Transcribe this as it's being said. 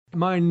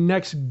My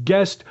next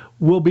guest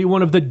will be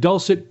one of the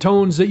dulcet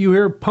tones that you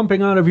hear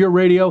pumping out of your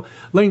radio.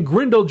 Lane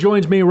Grindle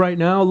joins me right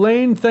now.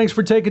 Lane, thanks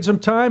for taking some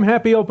time.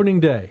 Happy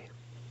opening day.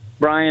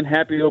 Brian,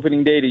 happy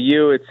opening day to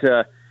you.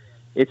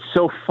 It's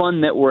so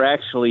fun that we're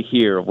actually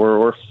here.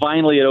 We're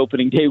finally at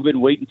opening day. We've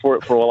been waiting for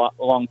it for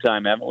a long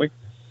time, haven't we?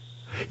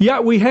 Yeah,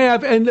 we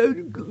have.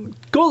 And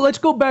let's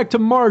go back to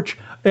March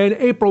and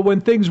April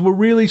when things were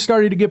really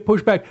starting to get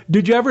pushed back.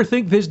 Did you ever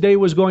think this day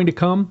was going to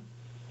come?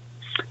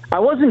 I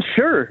wasn't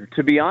sure,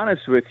 to be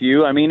honest with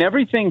you. I mean,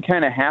 everything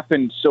kind of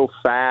happened so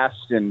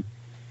fast, and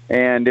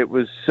it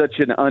was such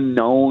an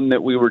unknown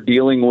that we were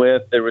dealing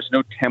with. There was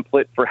no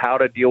template for how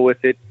to deal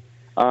with it,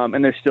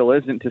 and there still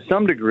isn't to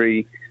some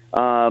degree.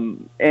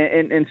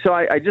 And so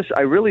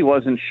I really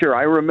wasn't sure.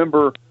 I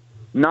remember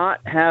not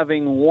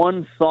having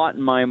one thought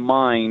in my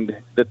mind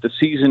that the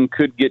season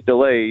could get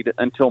delayed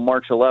until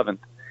March 11th.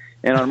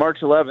 And on March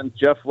 11th,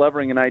 Jeff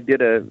Levering and I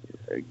did a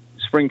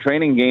spring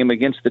training game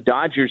against the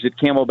Dodgers at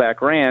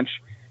Camelback Ranch.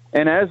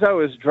 And as I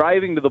was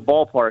driving to the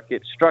ballpark,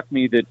 it struck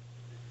me that,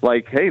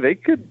 like, hey, they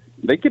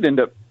could end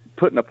up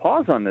putting a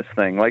pause on this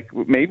thing. Like,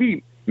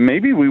 maybe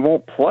we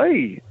won't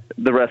play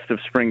the rest of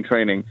spring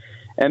training.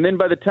 And then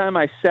by the time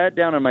I sat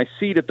down in my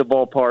seat at the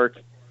ballpark,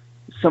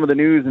 some of the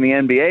news in the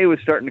NBA was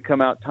starting to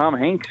come out. Tom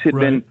Hanks had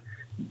been,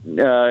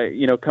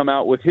 come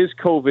out with his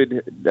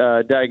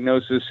COVID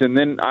diagnosis. And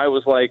then I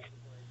was like,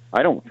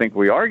 I don't think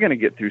we are going to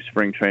get through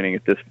spring training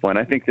at this point.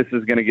 I think this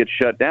is going to get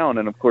shut down.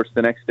 And of course,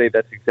 the next day,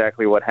 that's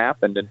exactly what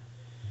happened.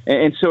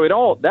 And so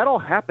that all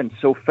happened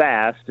so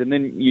fast. And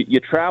then you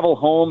travel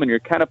home and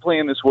you're kind of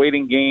playing this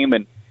waiting game.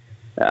 And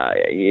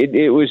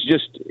it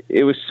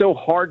was so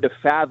hard to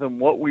fathom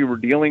what we were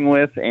dealing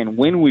with and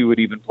when we would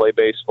even play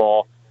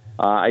baseball.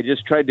 I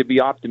just tried to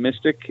be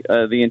optimistic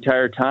the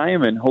entire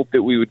time and hope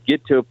that we would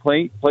get to a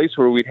place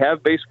where we'd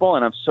have baseball.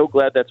 And I'm so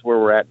glad that's where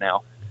we're at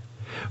now.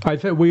 I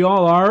think we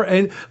all are.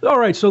 And all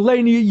right, so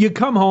Lane, you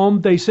come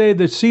home. They say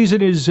the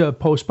season is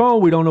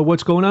postponed. We don't know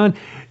what's going on.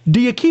 Do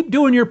you keep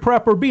doing your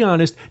prep, or be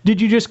honest, did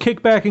you just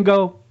kick back and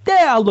go,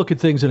 yeah, I'll look at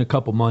things in a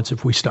couple months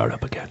if we start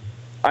up again?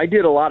 I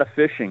did a lot of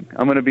fishing.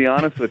 I'm going to be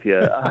honest with you.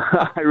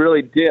 I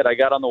really did. I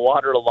got on the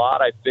water a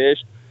lot. I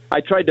fished. I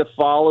tried to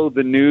follow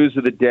the news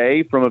of the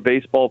day from a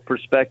baseball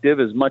perspective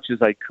as much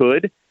as I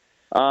could.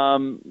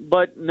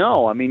 But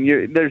no, I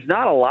mean, there's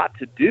not a lot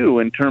to do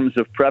in terms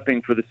of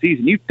prepping for the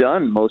season. You've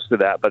done most of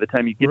that by the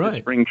time you get to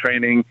spring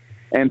training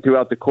and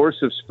throughout the course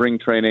of spring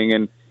training.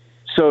 And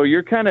so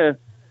you're kind of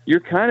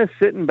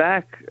sitting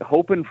back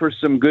hoping for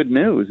some good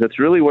news. That's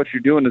really what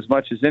you're doing as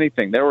much as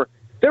anything. There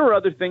were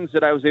other things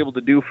that I was able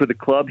to do for the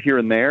club here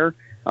and there,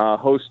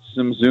 host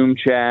some Zoom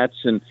chats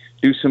and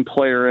do some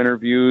player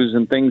interviews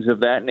and things of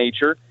that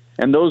nature.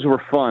 And those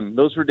were fun.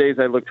 Those were days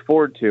I looked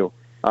forward to.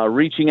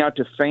 Reaching out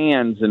to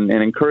fans and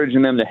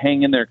encouraging them to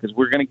hang in there because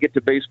we're going to get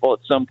to baseball at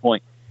some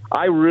point.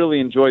 I really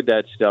enjoyed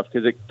that stuff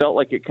because it felt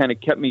like it kind of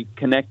kept me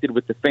connected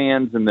with the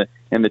fans and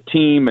the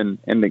team and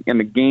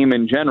the game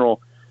in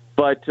general.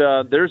 But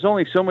there's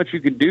only so much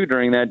you could do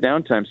during that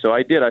downtime. So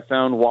I did. I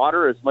found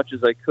water as much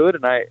as I could,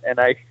 and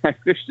I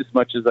fished as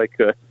much as I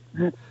could.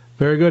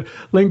 Very good.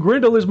 Lane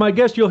Grindle is my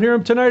guest. You'll hear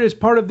him tonight as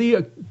part of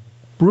the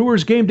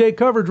Brewers game day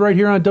coverage right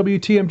here on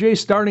WTMJ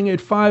starting at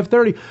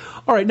 5:30.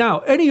 All right, now,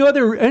 any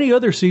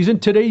other season,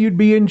 today you'd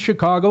be in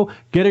Chicago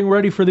getting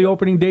ready for the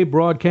opening day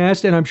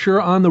broadcast, and I'm sure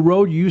on the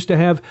road you used to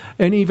have,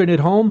 and even at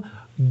home,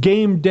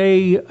 game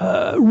day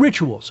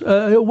rituals,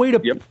 a way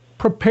to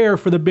prepare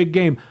for the big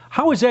game.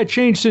 How has that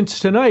changed since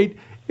tonight?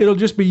 It'll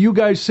just be you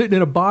guys sitting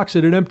in a box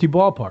at an empty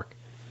ballpark.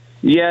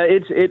 Yeah,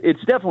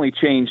 it's definitely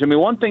changed. I mean,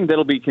 one thing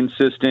that'll be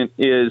consistent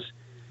is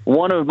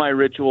one of my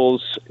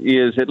rituals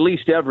is at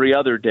least every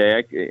other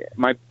day.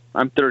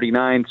 I'm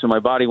 39, so my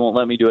body won't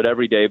let me do it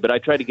every day, but I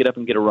try to get up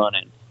and get a run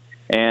in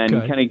and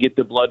kind of get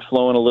the blood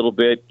flowing a little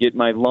bit, get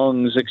my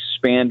lungs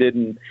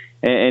expanded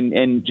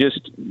and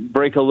just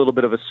break a little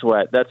bit of a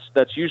sweat.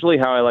 That's usually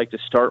how I like to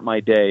start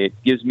my day. It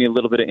gives me a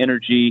little bit of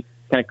energy,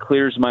 kind of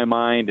clears my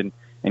mind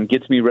and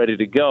gets me ready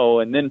to go.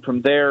 And then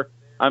from there,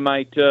 I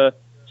might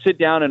sit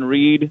down and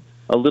read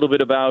a little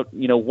bit about,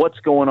 what's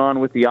going on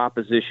with the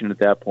opposition at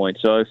that point.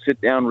 So I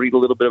sit down, read a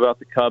little bit about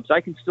the Cubs.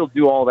 I can still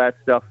do all that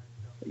stuff,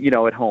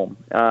 at home.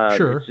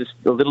 Sure. It's just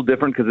a little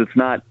different because it's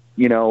not,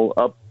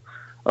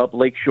 up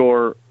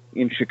Lakeshore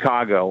in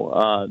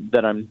Chicago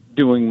that I'm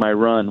doing my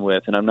run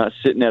with, and I'm not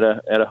sitting at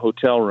a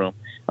hotel room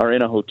or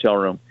in a hotel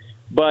room.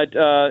 But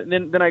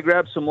then I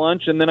grab some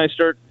lunch, and then I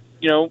start,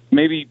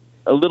 maybe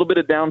a little bit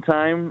of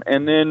downtime,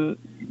 and then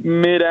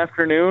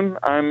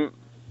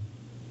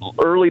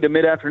early to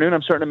mid-afternoon,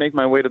 I'm starting to make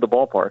my way to the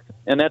ballpark.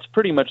 And that's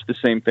pretty much the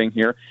same thing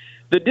here.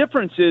 The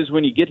difference is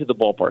when you get to the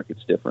ballpark,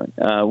 it's different.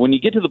 When you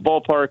get to the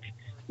ballpark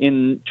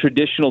in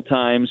traditional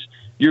times,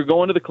 you're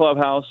going to the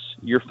clubhouse,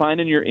 you're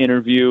finding your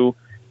interview,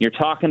 you're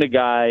talking to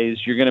guys,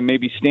 you're going to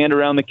maybe stand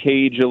around the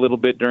cage a little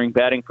bit during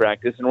batting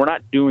practice, and we're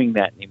not doing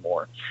that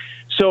anymore.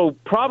 So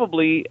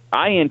probably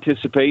I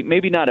anticipate,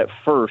 maybe not at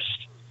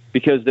first,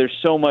 because there's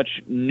so much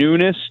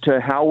newness to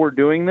how we're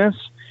doing this,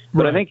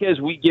 but I think as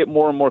we get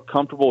more and more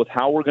comfortable with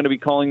how we're going to be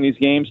calling these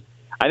games,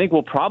 I think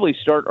we'll probably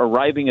start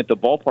arriving at the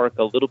ballpark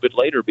a little bit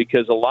later,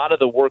 because a lot of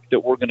the work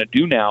that we're going to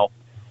do now,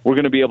 we're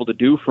going to be able to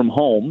do from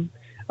home,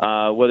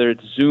 whether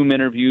it's Zoom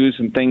interviews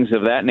and things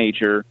of that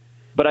nature.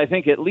 But I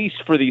think at least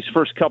for these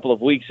first couple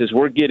of weeks, as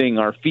we're getting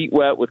our feet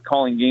wet with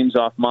calling games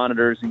off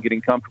monitors and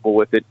getting comfortable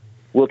with it,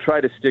 we'll try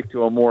to stick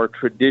to a more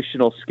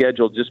traditional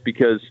schedule, just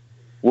because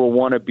we'll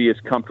want to be as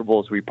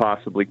comfortable as we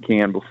possibly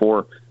can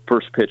before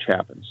first pitch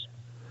happens.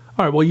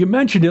 All right, well, you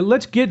mentioned it.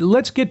 Let's get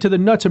to the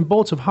nuts and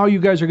bolts of how you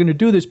guys are going to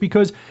do this,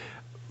 because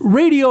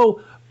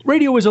radio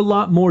is a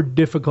lot more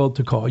difficult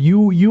to call.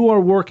 You are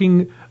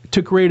working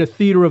to create a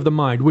theater of the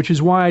mind, which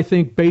is why I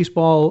think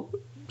baseball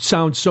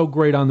sounds so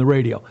great on the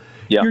radio.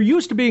 Yeah. You're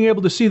used to being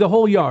able to see the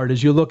whole yard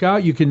as you look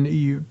out.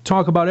 You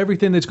talk about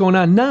everything that's going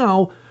on.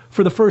 Now,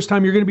 for the first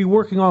time, you're going to be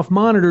working off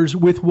monitors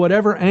with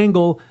whatever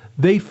angle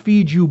they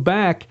feed you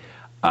back.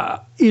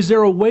 Is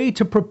there a way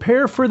to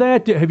prepare for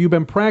that? Have you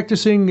been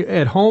practicing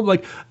at home?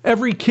 Like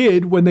every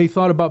kid, when they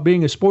thought about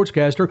being a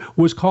sportscaster,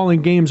 was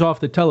calling games off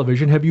the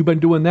television. Have you been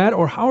doing that,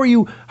 or how are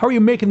you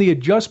making the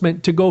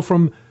adjustment to go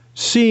from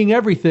seeing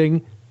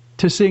everything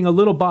to seeing a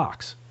little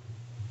box?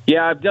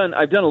 Yeah, I've done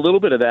a little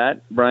bit of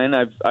that, Brian.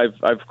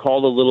 I've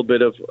called a little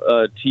bit of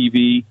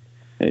TV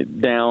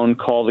down,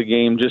 call the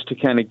game, just to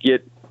kind of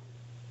get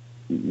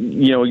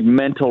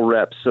mental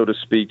reps, so to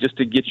speak, just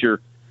to get your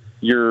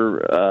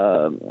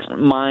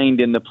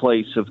mind in the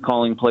place of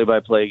calling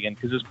play-by-play again,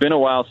 because it's been a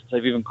while since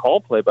I've even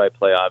called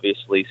play-by-play,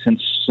 obviously,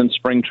 since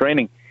spring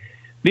training.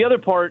 The other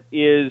part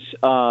is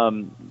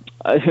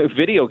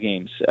video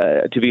games,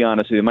 to be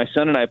honest with you. My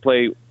son and I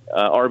play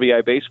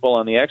RBI baseball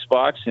on the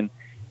Xbox,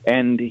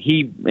 and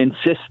he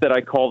insists that I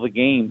call the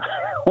game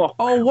while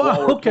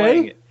we're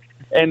playing it.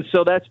 And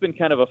so that's been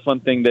kind of a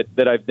fun thing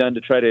that I've done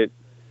to try to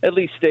at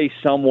least stay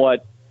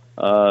somewhat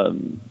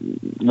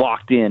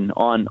locked in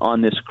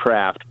on this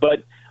craft.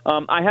 But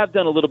I have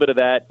done a little bit of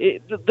that.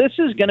 This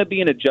is going to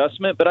be an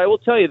adjustment, but I will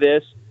tell you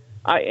this,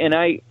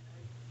 I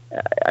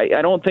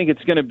don't think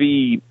it's going to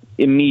be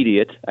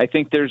immediate. I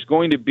think there's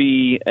going to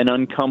be an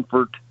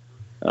uncomfortable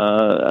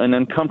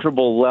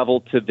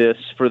level to this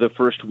for the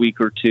first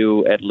week or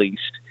two at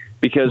least,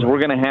 because we're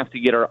going to have to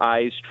get our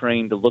eyes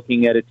trained to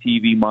looking at a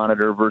TV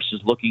monitor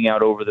versus looking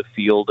out over the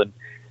field, and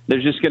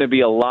there's just going to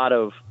be a lot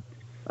of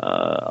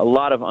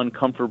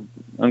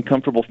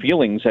uncomfortable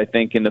feelings, I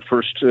think, in the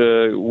first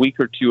week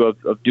or two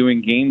of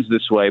doing games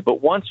this way.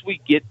 But once we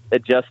get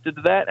adjusted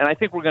to that, and I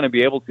think we're going to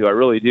be able to, I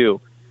really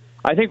do,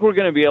 I think we're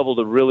going to be able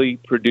to really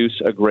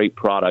produce a great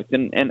product.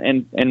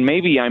 And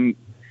maybe I'm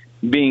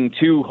being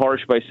too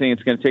harsh by saying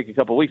it's going to take a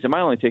couple of weeks. It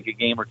might only take a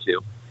game or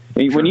two.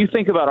 Sure. When you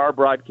think about our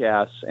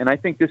broadcasts, and I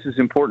think this is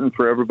important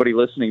for everybody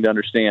listening to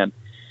understand,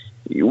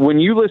 when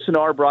you listen to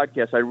our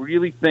broadcast, I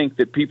really think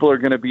that people are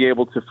going to be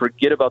able to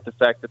forget about the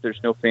fact that there's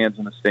no fans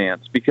in the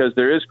stands, because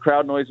there is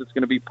crowd noise that's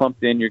going to be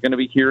pumped in. You're going to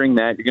be hearing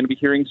that. You're going to be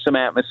hearing some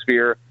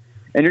atmosphere,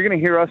 and you're going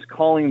to hear us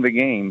calling the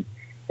game.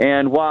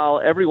 And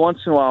while every once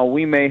in a while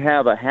we may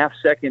have a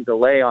half-second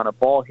delay on a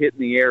ball hit in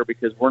the air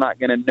because we're not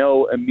going to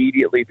know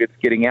immediately if it's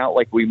getting out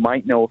like we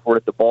might know if we're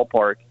at the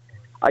ballpark,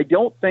 I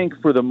don't think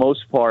for the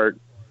most part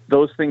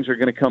those things are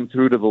going to come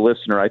through to the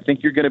listener. I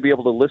think you're going to be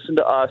able to listen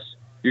to us.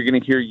 You're going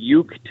to hear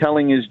Uke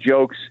telling his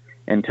jokes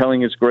and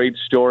telling his great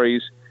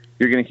stories.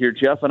 You're going to hear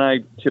Jeff and I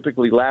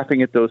typically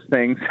laughing at those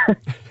things.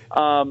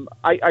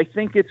 I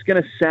think it's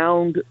going to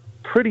sound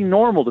pretty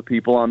normal to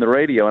people on the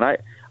radio. And I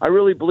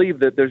really believe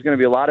that there's going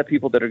to be a lot of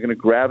people that are going to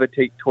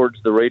gravitate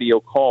towards the radio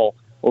call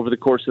over the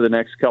course of the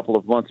next couple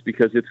of months,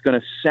 because it's going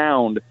to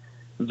sound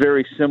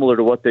very similar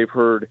to what they've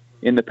heard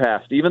in the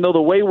past. Even though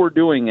the way we're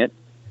doing it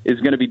is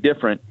going to be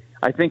different,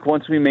 I think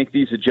once we make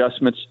these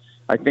adjustments,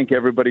 I think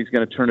everybody's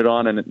going to turn it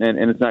on, and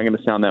it's not going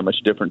to sound that much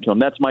different to them.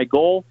 That's my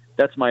goal.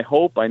 That's my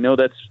hope. I know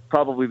that's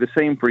probably the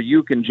same for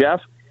Uke and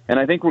Jeff, and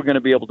I think we're going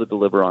to be able to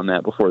deliver on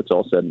that before it's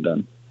all said and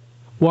done.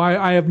 Well,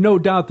 I have no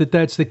doubt that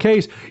that's the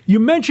case. You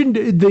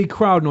mentioned the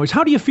crowd noise.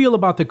 How do you feel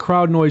about the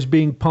crowd noise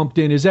being pumped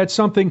in? Is that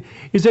something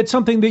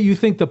that you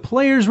think the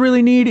players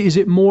really need? Is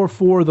it more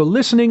for the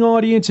listening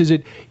audience? Is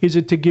it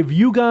to give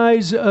you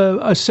guys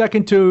a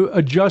second to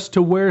adjust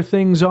to where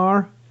things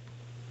are?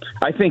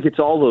 I think it's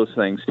all those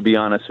things, to be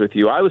honest with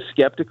you. I was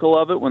skeptical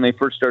of it when they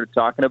first started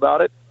talking about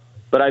it,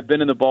 but I've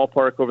been in the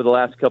ballpark over the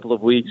last couple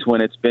of weeks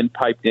when it's been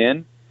piped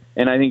in,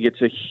 and I think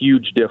it's a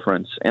huge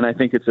difference, and I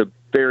think it's a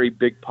very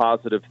big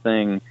positive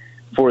thing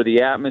for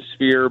the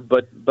atmosphere,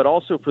 but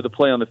also for the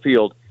play on the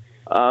field.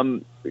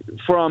 From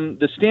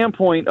the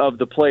standpoint of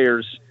the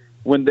players,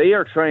 when they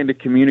are trying to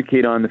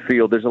communicate on the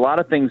field, there's a lot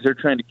of things they're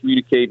trying to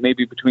communicate,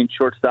 maybe between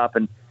shortstop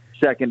and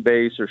second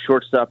base or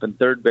shortstop and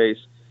third base,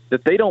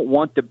 that they don't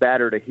want the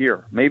batter to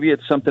hear. Maybe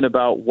it's something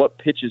about what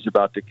pitch is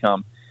about to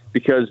come,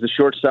 because the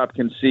shortstop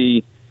can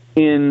see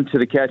into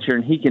the catcher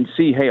and he can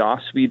see, hey,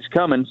 off speed's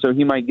coming, so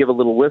he might give a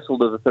little whistle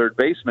to the third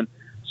baseman,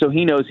 so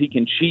he knows he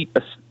can cheat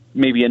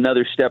maybe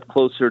another step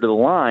closer to the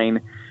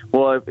line.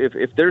 Well,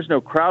 if there's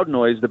no crowd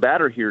noise, the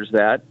batter hears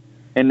that,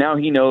 and now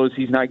he knows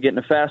he's not getting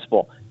a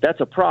fastball.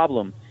 That's a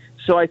problem.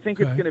 So I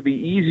think it's going to be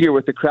easier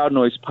with the crowd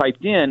noise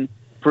piped in,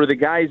 for the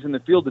guys in the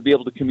field to be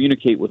able to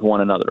communicate with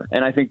one another.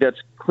 And I think that's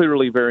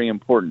clearly very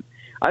important.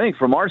 I think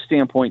from our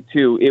standpoint,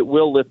 too, it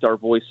will lift our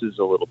voices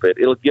a little bit.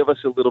 It'll give us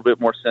a little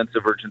bit more sense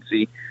of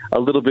urgency, a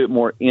little bit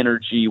more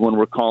energy when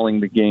we're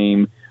calling the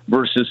game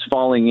versus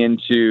falling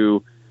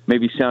into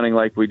maybe sounding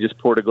like we just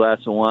poured a glass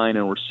of wine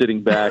and we're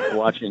sitting back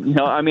watching.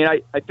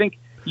 I think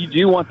you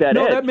do want that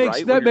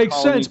edge, that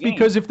makes sense,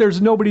 because if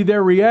there's nobody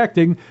there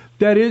reacting,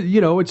 that is,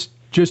 it's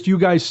just you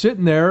guys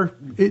sitting there.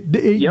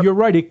 Yep. You're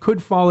right. It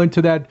could fall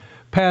into that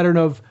pattern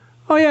of,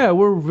 oh, yeah,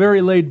 we're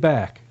very laid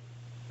back.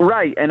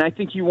 Right, and I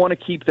think you want to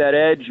keep that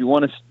edge. You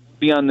want to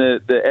be on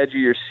the edge of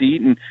your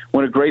seat, and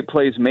when a great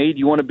play is made,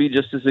 you want to be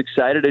just as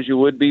excited as you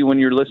would be when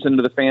you're listening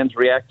to the fans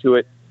react to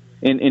it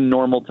in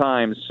normal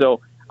times.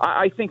 So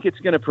I think it's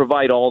going to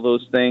provide all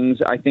those things.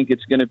 I think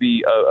it's going to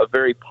be a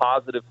very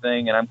positive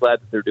thing, and I'm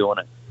glad that they're doing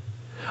it.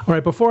 All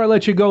right, before I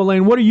let you go,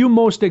 Lane, what are you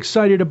most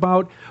excited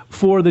about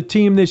for the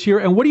team this year,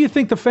 and what do you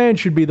think the fans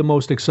should be the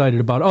most excited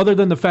about, other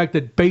than the fact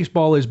that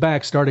baseball is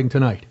back starting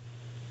tonight?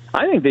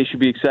 I think they should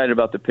be excited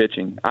about the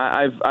pitching.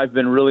 I've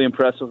been really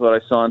impressed with what I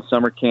saw in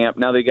summer camp.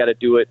 Now they got to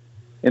do it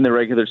in the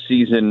regular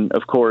season,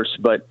 of course,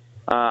 but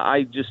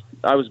I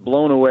was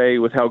blown away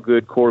with how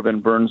good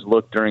Corbin Burns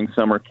looked during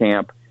summer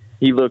camp.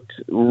 He looked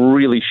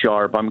really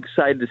sharp. I'm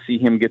excited to see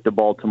him get the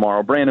ball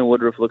tomorrow. Brandon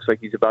Woodruff looks like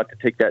he's about to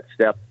take that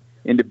step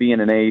into being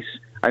an ace.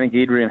 I think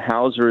Adrian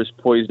Hauser is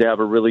poised to have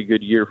a really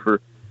good year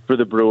for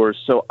the Brewers.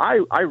 So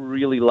I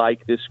really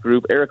like this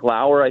group. Eric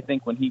Lauer, I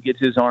think when he gets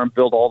his arm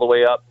filled all the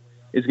way up,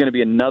 is going to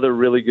be another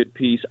really good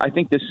piece. I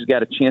think this has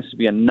got a chance to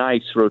be a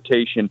nice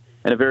rotation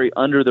and a very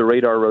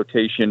under-the-radar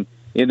rotation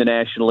in the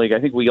National League. I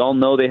think we all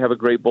know they have a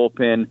great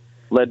bullpen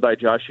led by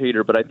Josh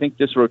Hader, but I think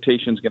this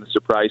rotation is going to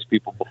surprise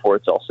people before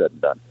it's all said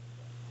and done.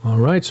 All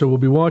right, so we'll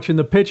be watching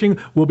the pitching.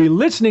 We'll be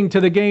listening to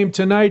the game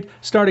tonight,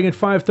 starting at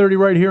 5:30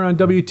 right here on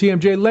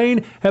WTMJ.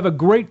 Lane, have a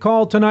great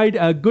call tonight.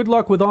 Good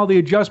luck with all the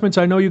adjustments.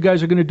 I know you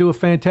guys are going to do a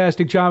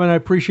fantastic job, and I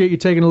appreciate you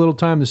taking a little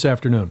time this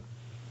afternoon.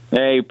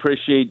 Hey,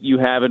 appreciate you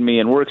having me,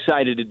 and we're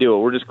excited to do it.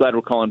 We're just glad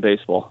we're calling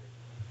baseball.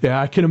 Yeah,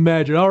 I can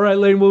imagine. All right,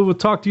 Lane, we'll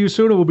talk to you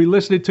soon, and we'll be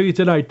listening to you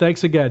tonight.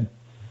 Thanks again.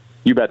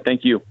 You bet.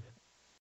 Thank you.